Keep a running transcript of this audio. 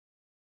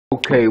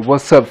Okay,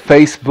 what's up,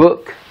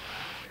 Facebook,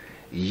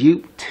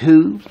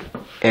 YouTube,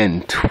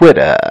 and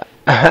Twitter?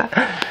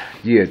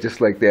 Yeah,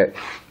 just like that.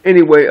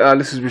 Anyway,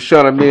 this is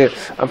Rashawn Amir.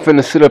 I'm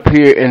finna sit up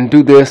here and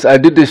do this. I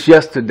did this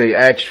yesterday,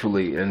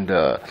 actually, and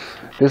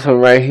this one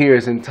right here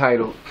is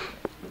entitled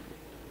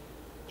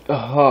 "A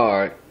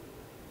Hard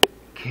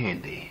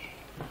Candy."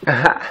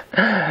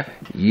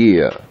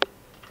 Yeah,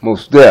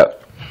 most def.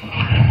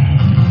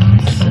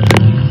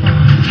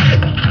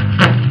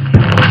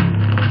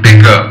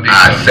 Pick up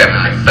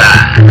I-75.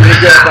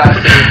 Big up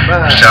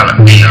I-75. Shout out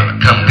me,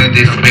 come through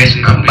this bitch,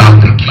 I'm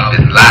about to keep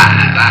it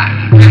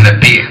live. In the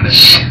business,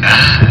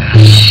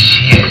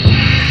 shit.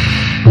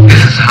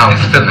 This is how I'm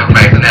feeling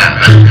right now.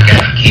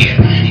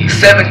 Yeah.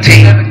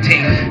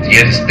 17,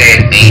 you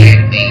understand me?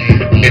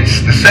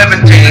 It's the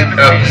 17th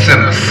of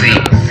December, see.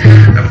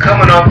 I'm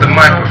coming off the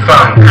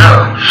microphone.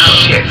 Oh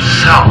shit,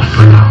 soft,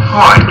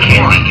 hard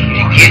candy.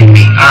 If you get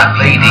me,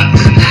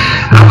 ladies,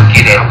 I will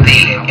get at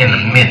thee in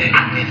a minute.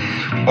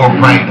 Or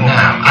right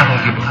now, I don't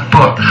give a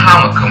fuck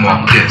how I'ma come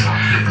off this.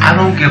 I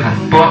don't give a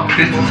fuck.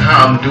 This is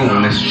how I'm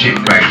doing this shit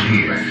right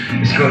here.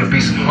 It's gonna be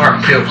some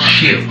heartfelt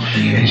shit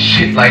and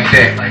shit like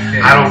that.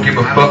 I don't give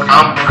a fuck.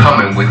 I'm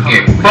coming with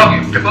it. Fuck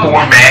the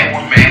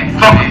format.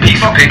 Fuck the piece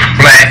of paper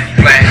black.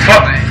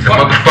 Fuck the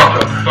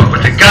motherfucker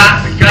with the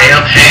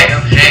goddamn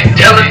hat.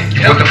 Tell it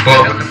what the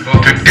fuck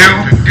to do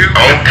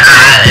on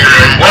time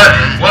and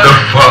what the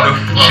fuck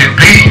should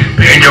be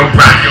in your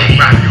right.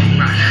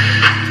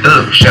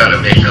 Shut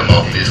up and come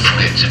off this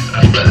switch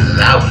for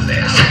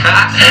loudness.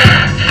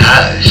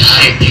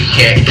 Shit, you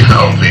can't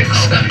call this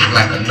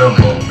like a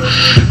number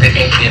that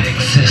ain't in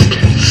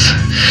existence.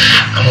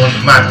 I'm on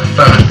the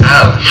microphone.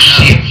 Oh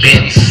shit,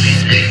 bitch.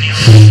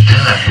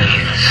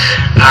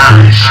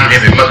 Shit,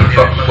 every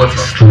motherfucker was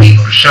asleep.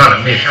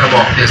 Rashawn Amir, come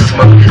off this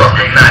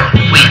motherfucker not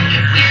weak.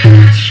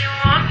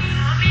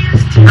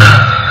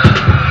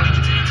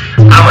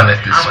 I'ma let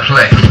this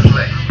play.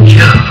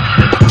 Yeah.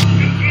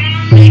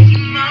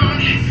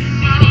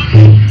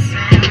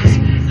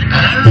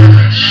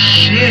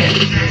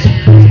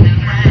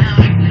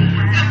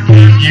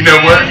 You know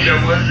what?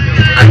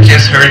 I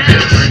just heard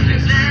this.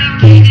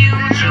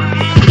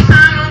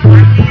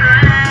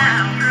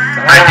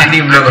 I didn't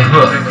even know the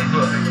hook.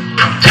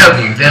 I'm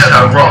telling you, that's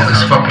how wrong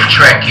this fucking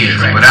track is.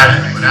 But I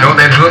know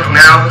that hook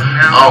now.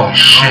 Oh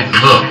shit,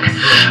 look.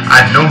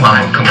 I know how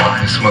I'm gonna come off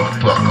this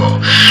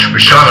motherfucker.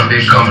 Rashawn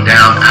Amir come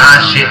down.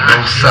 Shit, no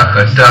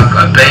sucker,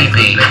 ducker,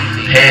 baby.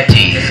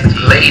 Panties,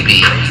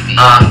 lady.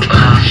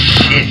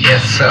 Shit,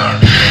 yes sir.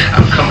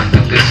 I'm coming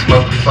through this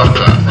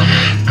motherfucker.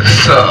 The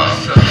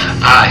sub.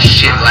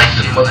 Shit like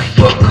the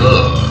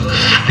motherfucker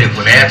that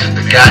would answer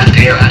the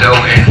goddamn door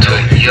and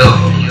told yo.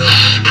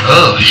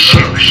 Oh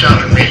shit,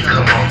 Rashawn Amir,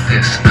 come on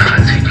this.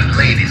 To you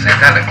ladies, I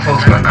gotta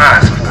close my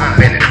eyes for a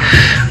minute.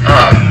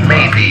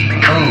 Maybe.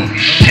 Oh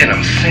shit,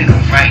 I'm single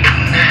right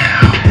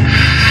now.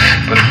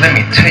 But let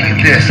me tell you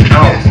this.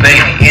 Oh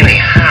baby,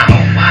 anyhow,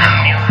 wow.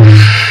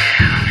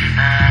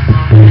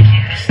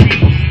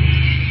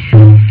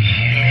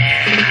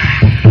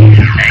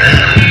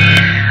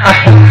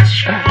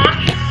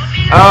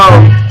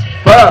 Oh,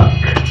 fuck.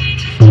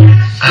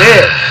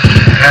 Shit.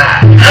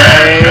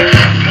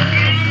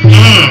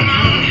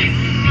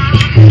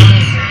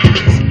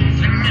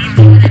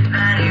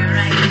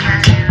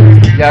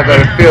 Y'all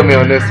gotta feel me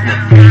on this one.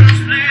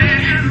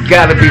 You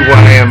gotta be where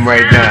I am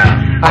right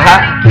now.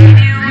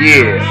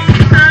 Yeah.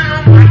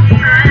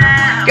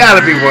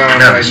 Gotta be where I am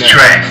right now. This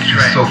track,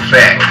 so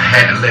fat,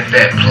 had to let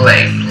that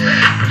play.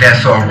 But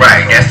that's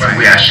alright, that's the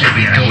way I should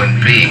be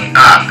doing big.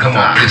 Come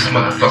on, this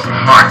motherfucker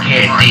hard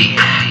candy.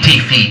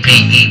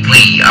 TVPEV,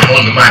 I'm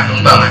on the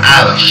microphone.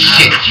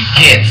 Shit, you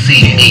can't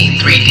see me.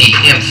 3D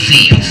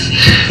MCs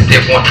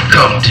that want to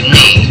come to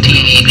me.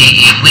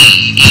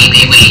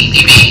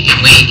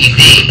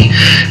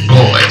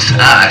 Boys,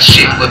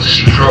 shit was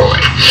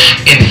destroyed.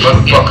 Any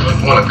motherfucker that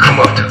wanna come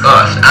up to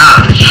us.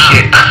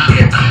 Shit,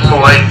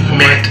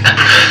 employment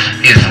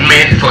is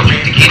meant for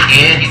you to get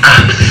in.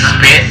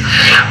 Spent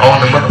all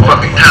the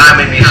motherfucking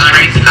time in these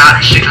streets.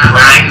 Shit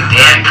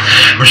grinding.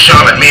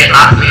 Rashawn Amir,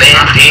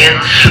 land in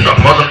a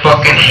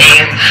motherfucking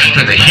hand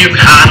to the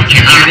hip-hop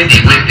community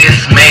with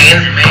this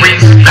man.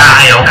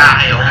 Freestyle.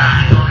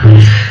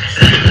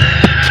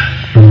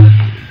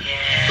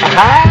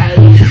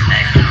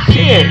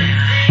 Shit.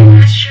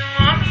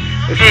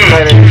 This is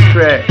right in this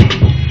track.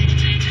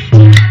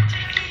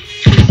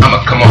 I'ma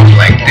come off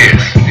like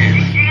this.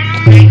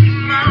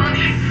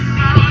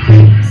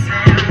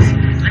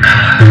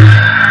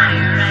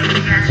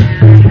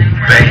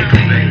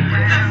 Baby,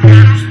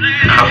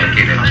 I'ma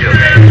get into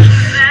that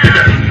in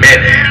a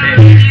minute.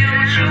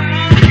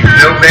 You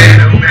know that?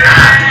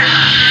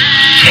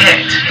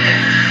 Shit.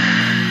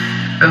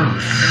 Oh,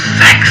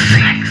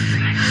 sexy.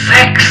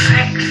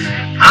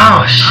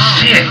 Oh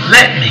shit,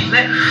 let me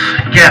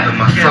gather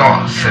my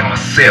thoughts and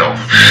myself.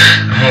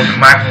 I'm on the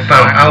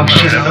microphone. Oh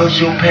shit, are those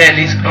your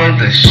panties on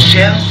the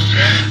shelf?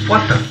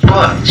 What the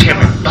fuck,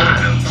 cherry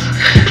bottoms?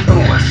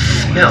 Oh, I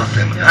smell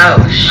them.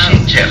 Oh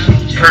shit, your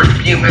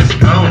perfume is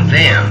on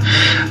them.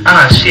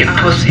 Ah shit,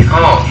 pussy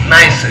all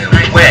nice and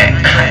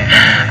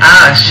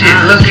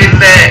look at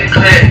that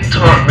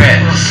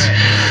clitoris.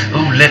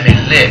 Ooh, let me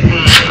lick,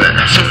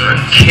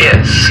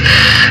 kiss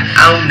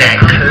on that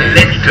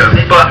clitter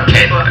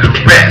bucket.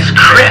 Rest,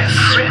 Chris,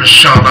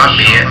 Rashawn, I'm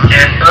in,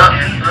 and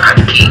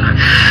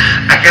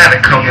I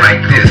gotta come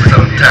like this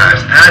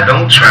sometimes. I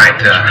don't try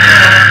to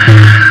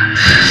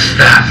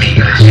stop me.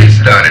 Let's get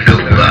started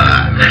over.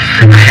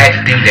 I had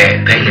to do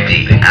that,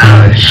 baby.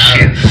 Oh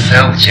shit,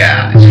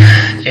 soldier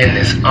in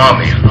this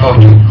army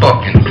for you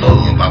fucking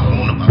love. I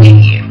wanna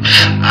be in.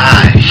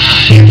 Ah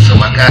shit, so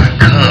I gotta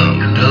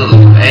come,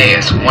 dude.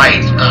 Ass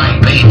white,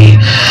 baby.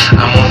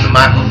 I'm on the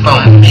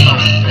microphone,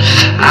 baby.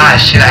 Ah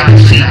shit, I can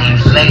see you,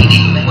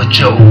 lady, with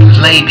your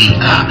lady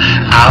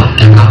out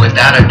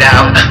without a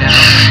doubt.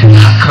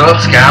 Cub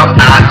Scout,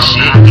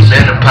 shit,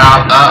 better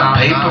pile up,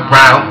 paper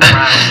route,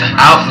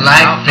 out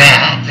like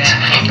that.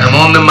 I'm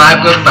on the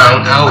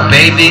microphone, oh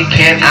baby,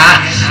 can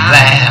I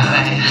slap?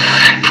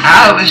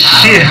 Oh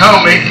shit,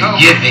 homie,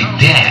 give me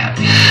that.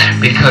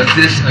 Because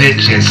this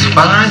bitch is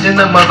fine and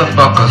the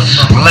motherfucker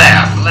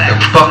slap the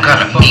fuck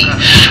out of me.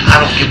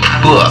 I don't give a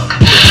fuck.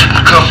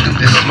 I come through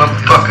this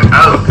motherfucker,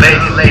 oh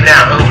baby, lay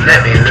down, oh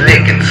let me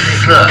lick and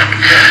suck.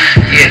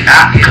 Yeah,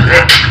 I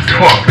click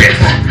torpid.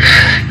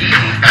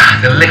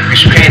 The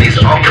licorice panties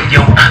off of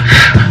your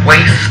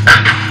waist.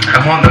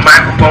 I'm on the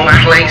microphone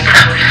place.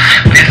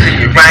 This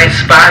in your right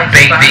spot,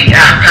 baby.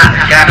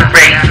 I gotta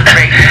race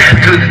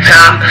to the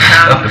top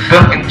of the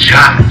fucking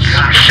charts.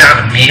 Shout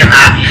at me,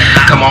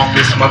 come off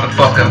this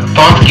motherfucker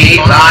funky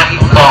like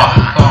a bar.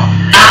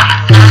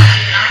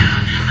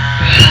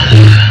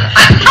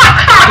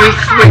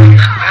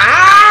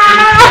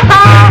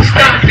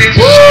 Stop this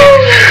shit.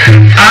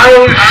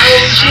 Oh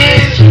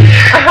shit.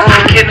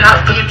 I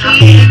cannot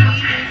believe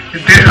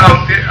that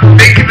I'm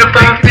thinking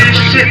about this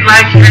shit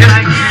like just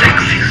the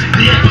sexiest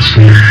bitch.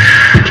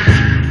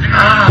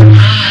 Oh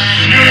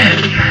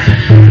shit.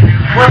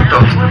 What the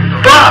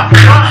fuck?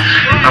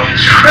 I'm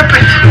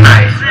tripping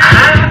tonight.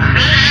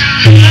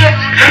 Shit.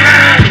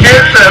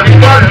 It's a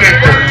fucking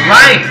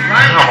delight.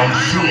 Oh, I'm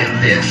seeing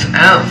this.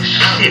 Oh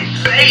shit,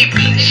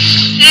 baby.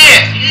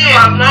 Shit.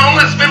 How long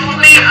it's been for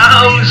me?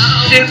 Oh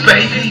shit,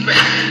 baby.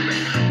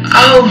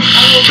 Oh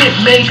shit,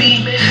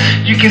 maybe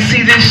you can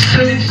see this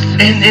too,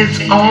 and it's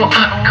all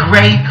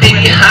great,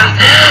 baby.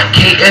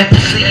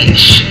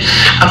 KFC-ish.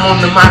 I'm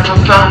on the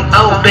microphone.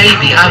 Oh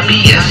baby,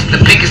 IBS,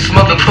 the biggest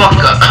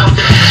motherfucker.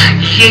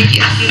 Yeah,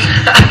 yes.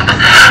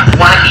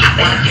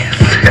 Y-E-N-yes.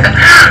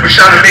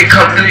 Rashawn may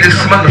come through this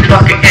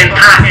motherfucker, and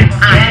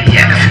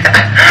yes.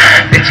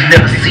 That you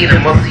never seen a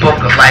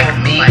motherfucker like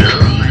me.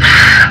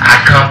 I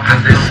come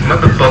through this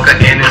motherfucker,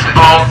 and it's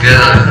all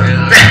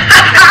good.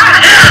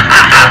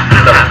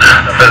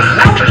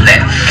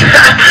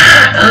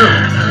 Oh,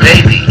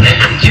 baby,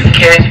 you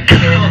can't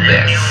kill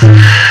this.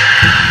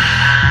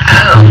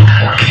 Oh,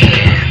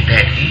 okay,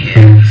 that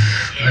is.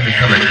 Let me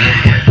come again.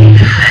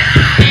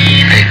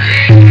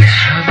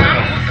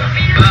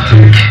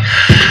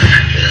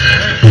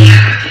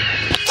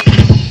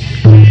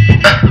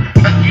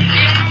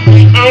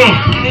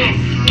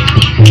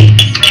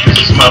 This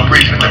is my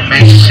brief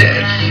information.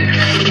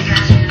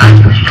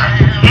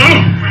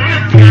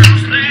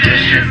 This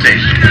shit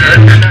tastes good.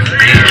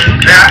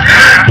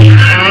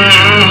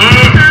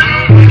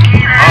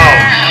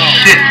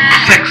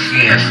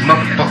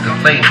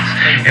 Motherfucking ladies,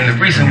 and the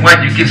reason why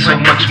you get so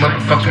much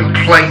motherfucking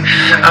play,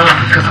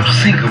 because I'm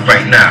single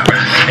right now,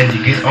 and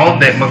you get all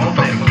that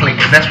motherfucking play,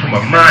 and that's where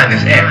my mind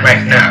is at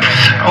right now.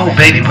 Oh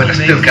baby, but I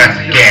still got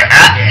the gas.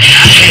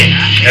 Shit,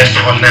 that's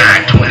on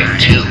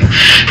 922.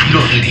 You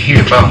don't need to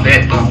hear about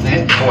that, boo.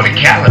 40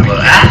 caliber.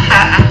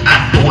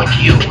 For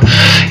you,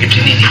 if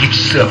you need to get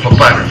yourself up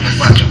out of the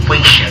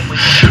situation.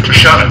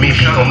 Rashawn, me,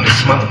 if you on this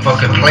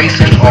motherfucking place,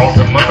 and all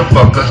the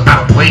motherfuckers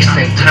are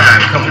wasting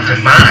time coming to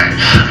mind.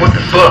 What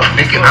the fuck,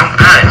 nigga? I'm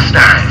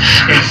Einstein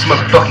in this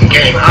motherfucking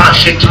game. Ah,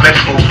 shit, you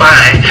better go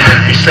find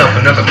yourself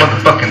another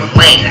motherfucking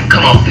lane.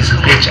 Come off this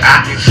bitch,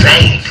 I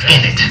insane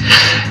in it.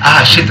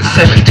 Ah, shit, the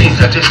 17th,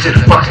 I just did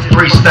a fucking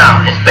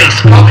freestyle for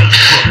Facebook.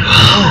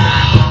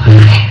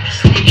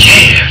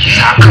 Yeah,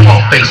 come on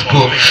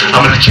Facebook,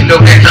 I'ma let you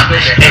know that.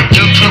 And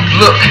YouTube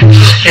look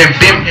and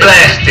been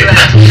blasted.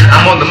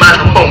 I'm on the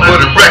microphone for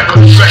the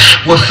record.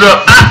 What's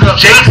up,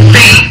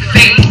 JC?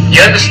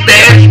 You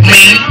understand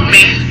me?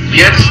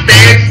 You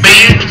understand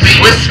me?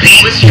 Whiskey,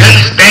 you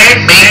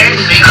understand me?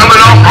 Coming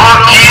off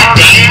hard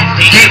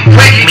candy, get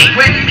with me.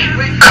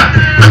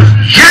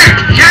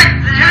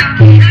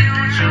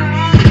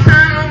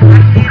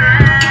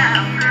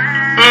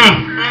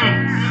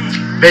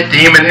 Bet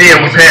the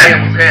Eminem was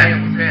happening.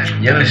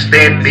 You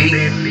understand me?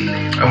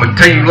 I'ma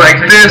tell you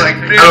like this, I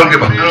don't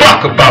give a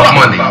fuck about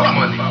money.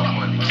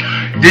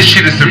 This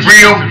shit is the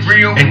real,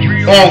 and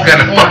you all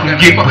gotta fucking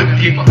get with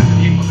it.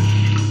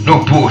 No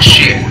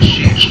bullshit,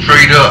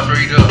 straight up.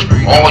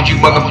 All you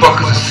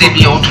motherfuckers that see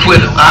me on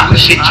Twitter,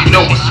 shit, you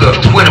know what's up.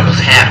 Twitter was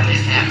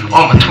happening.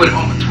 On my Twitter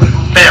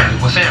family,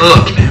 what's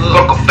up?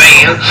 Fuck a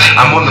band.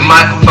 I'm on the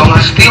microphone,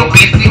 I still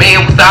be the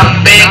man without a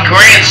band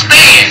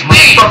grandstand.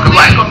 Motherfucker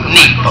like a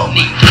Nepo.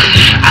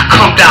 I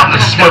come down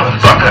this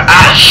motherfucker,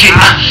 shit,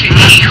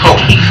 he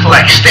hope.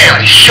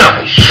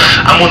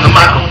 on the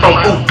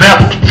microphone, ooh,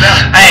 bevel,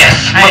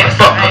 ass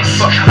motherfuckers.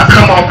 I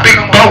come on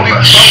big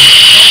bowler.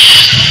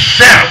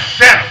 Settle.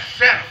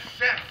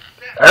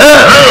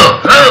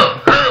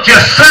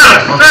 Just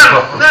settle,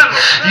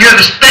 motherfuckers. You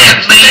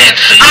understand me?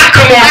 I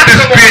come on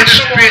this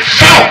bitch,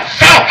 hard,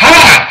 shot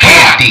a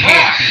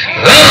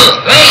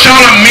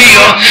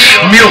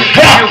meal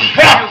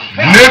pop,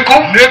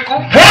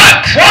 nickel,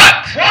 what?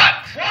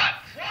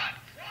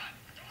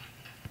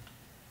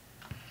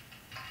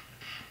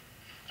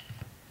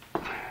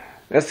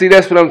 Now see,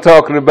 that's what I'm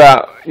talking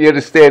about. You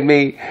understand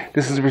me?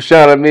 This is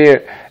Rashawn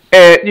Amir.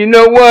 And you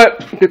know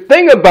what? The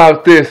thing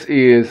about this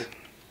is,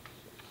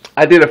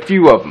 I did a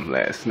few of them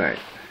last night.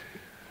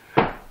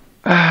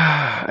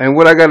 And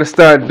what I got to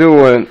start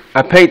doing,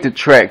 I paint the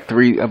track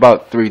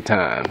about three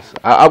times.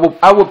 I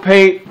will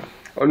paint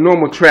a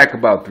normal track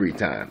about 3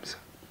 times.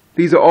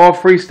 These are all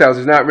freestyles.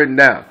 It's not written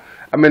down.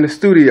 I'm in the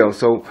studio,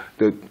 so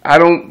I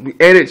don't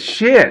edit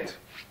shit.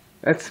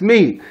 That's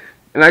me.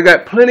 And I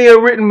got plenty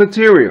of written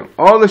material.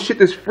 All the shit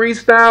that's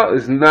freestyle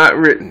is not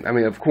written. I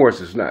mean, of course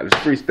it's not. It's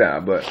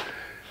freestyle. But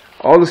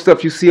all the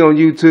stuff you see on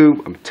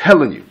YouTube, I'm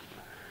telling you,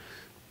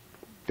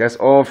 that's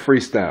all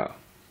freestyle.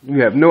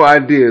 You have no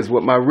ideas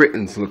what my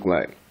writtens look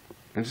like.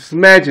 And just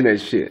imagine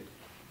that shit.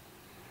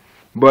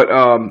 But,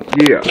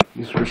 yeah.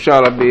 It's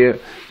Rashawn Amir.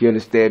 You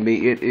understand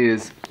me? It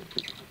is...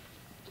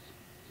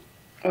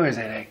 Where is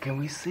that at? Can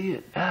we see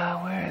it?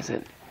 Where is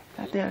it?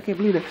 God damn, I can't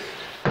believe it.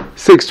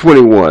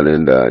 6:21,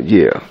 and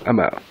yeah, I'm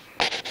out.